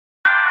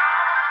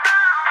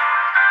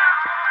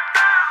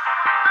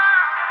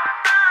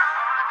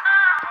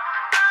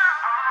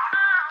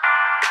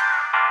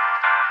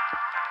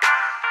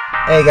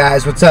Hey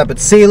guys, what's up?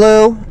 It's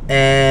CeeLou,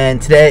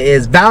 and today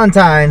is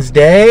Valentine's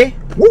Day.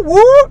 Woo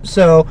woo!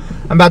 So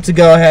I'm about to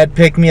go ahead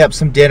pick me up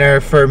some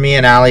dinner for me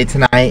and Allie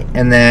tonight,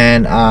 and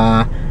then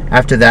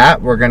after that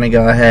we're gonna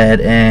go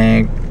ahead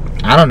and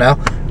I don't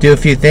know, do a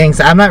few things.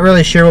 I'm not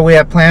really sure what we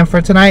have planned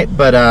for tonight,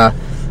 but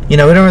you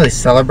know, we don't really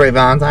celebrate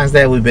Valentine's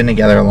Day. We've been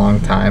together a long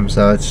time,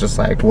 so it's just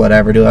like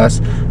whatever to us.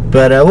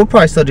 But we'll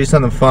probably still do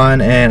something fun,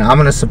 and I'm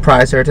gonna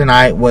surprise her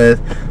tonight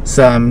with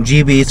some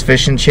GB's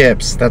fish and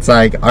chips. That's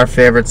like our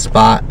favorite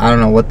spot. I don't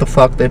know what the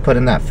fuck they put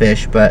in that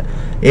fish, but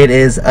it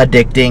is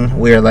addicting.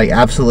 We are like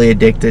absolutely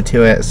addicted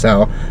to it.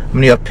 So I'm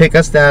gonna go pick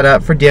us that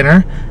up for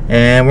dinner,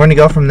 and we're gonna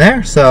go from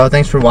there. So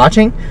thanks for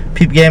watching.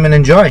 Peep game and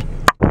enjoy.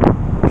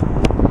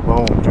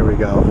 Boom, here we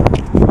go.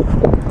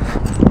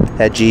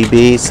 At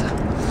GB's.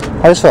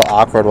 I just feel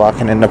awkward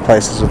walking into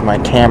places with my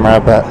camera,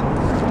 but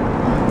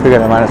I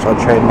figured I might as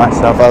well trade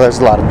myself. Oh, there's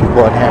a lot of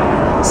people in here.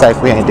 It's like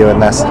we ain't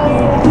doing this.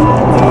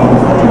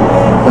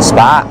 The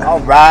spot.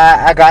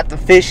 Alright, I got the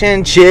fish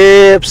and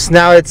chips.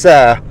 Now it's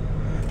time.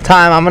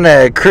 I'm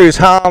gonna cruise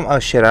home. Oh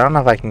shit, I don't know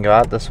if I can go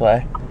out this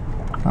way.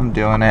 I'm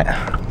doing it.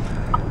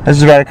 This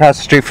is right across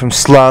the street from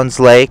Sloan's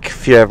Lake.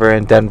 If you're ever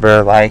in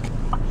Denver, like,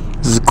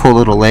 this is a cool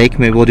little lake.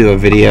 Maybe we'll do a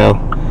video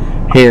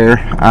here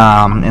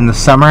in the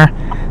summer.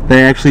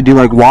 They actually do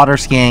like water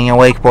skiing and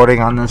wakeboarding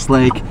on this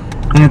lake,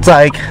 and it's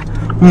like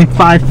only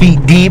 5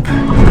 feet deep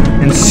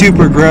and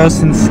super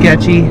gross and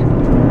sketchy,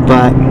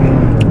 but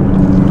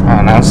I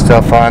don't know, it's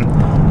still fun.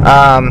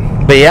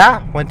 But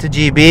yeah, went to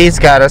GB's,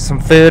 got us some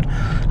food.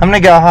 I'm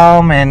gonna go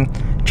home and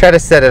try to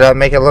set it up,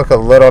 make it look a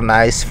little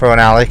nice for when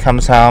Allie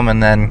comes home,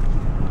 and then,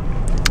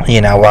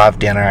 you know, we'll have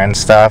dinner and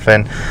stuff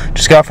and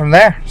just go from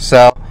there.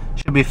 So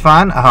should be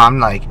fun. Oh, I'm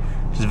like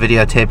just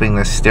videotaping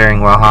this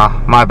steering wheel,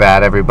 huh? My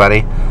bad,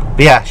 everybody.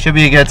 But yeah, should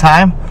be a good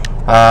time.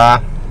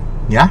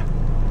 Yeah,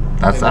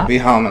 that's that. We'll be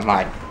home in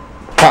like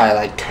probably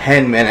like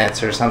 10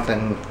 minutes or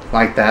something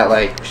like that.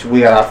 Like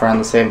we got off around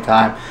the same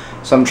time.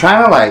 So I'm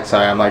trying to like,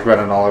 sorry, I'm like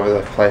running all over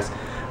the place.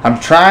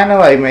 I'm trying to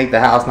like make the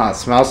house not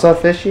smell so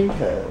fishy,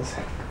 because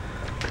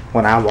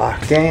when I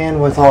walked in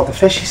with all the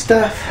fishy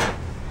stuff,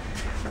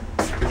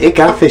 it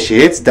got fishy.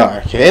 It's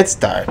dark. It's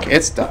dark.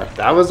 It's dark.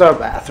 That was our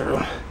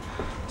bathroom.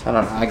 I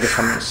don't know, I guess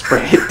I'm going to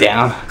spray it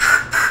down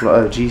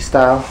OG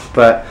style,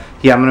 but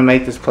yeah, I'm going to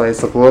make this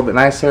place look a little bit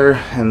nicer,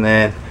 and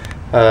then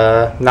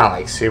not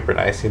like super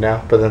nice, you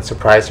know, but then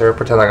surprise her,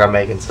 pretend like I'm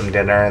making some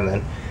dinner, and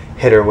then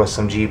hit her with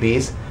some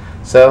GBs.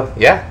 So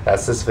yeah,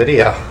 that's this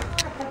video.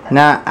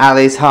 Now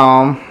Allie's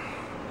home.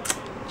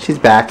 She's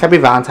back. Happy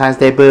Valentine's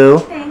Day, boo.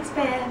 Thanks,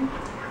 Ben.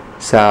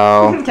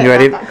 So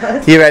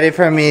you ready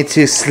for me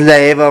to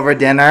slave over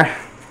dinner?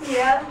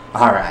 Yeah.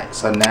 Alright,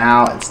 so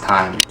now it's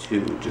time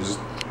to just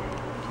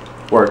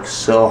worked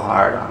so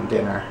hard on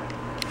dinner.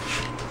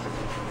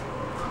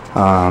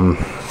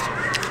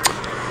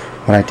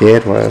 What I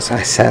did was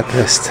I set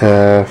this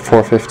to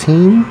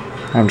 4:15.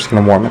 I'm just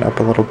gonna warm it up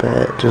a little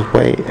bit, just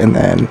wait, and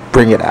then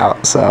bring it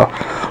out. So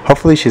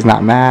hopefully she's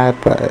not mad,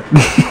 but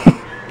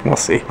we'll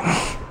see.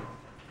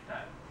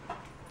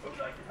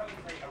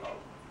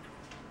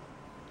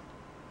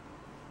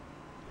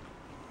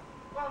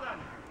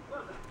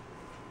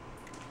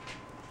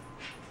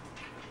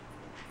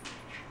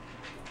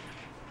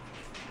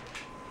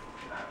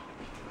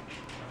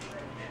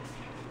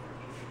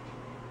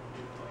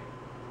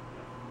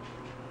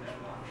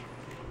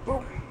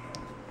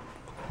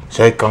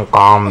 Shake and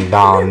calm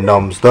down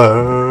them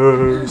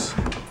stairs.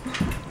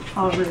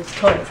 All of his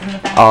toys in the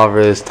back. All of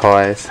his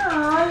toys.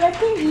 Aw, look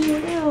at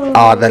you.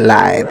 All the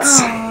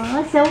lights.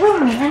 Aw, so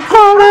romantic.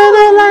 All of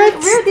the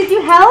lights. Ruth, did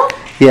you help?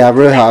 Yeah,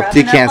 Rue helped.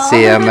 You can't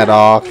see him at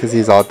all because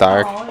he's all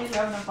dark. Oh, he's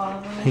rubbing up all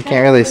of them. He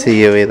can't really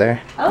see you either.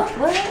 Oh,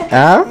 what?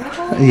 Oh?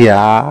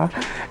 Yeah.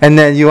 And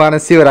then you want to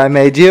see what I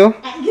made you?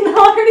 You know,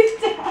 I already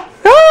did.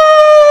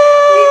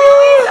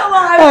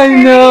 I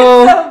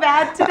know. So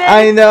bad today.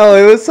 I know.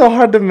 It was so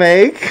hard to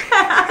make.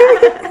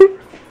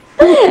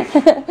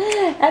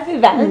 Happy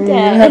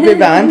Valentine's. Happy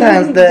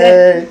Valentine's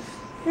Day.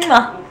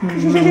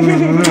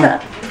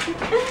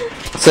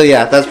 So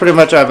yeah, that's pretty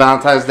much our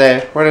Valentine's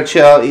Day. We're gonna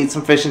chill, eat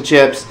some fish and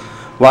chips,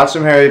 watch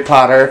some Harry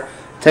Potter,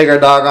 take our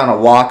dog on a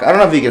walk. I don't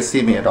know if you can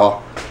see me at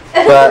all,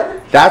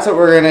 but that's what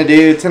we're gonna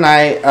do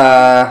tonight.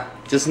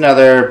 Just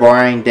another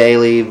boring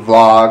daily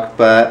vlog,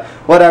 but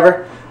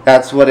whatever.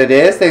 That's what it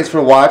is. Thanks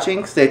for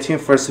watching. Stay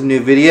tuned for some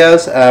new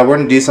videos. We're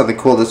going to do something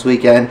cool this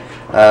weekend,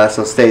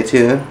 so stay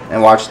tuned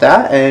and watch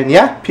that. And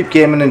yeah, peep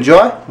game and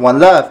enjoy. One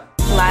love.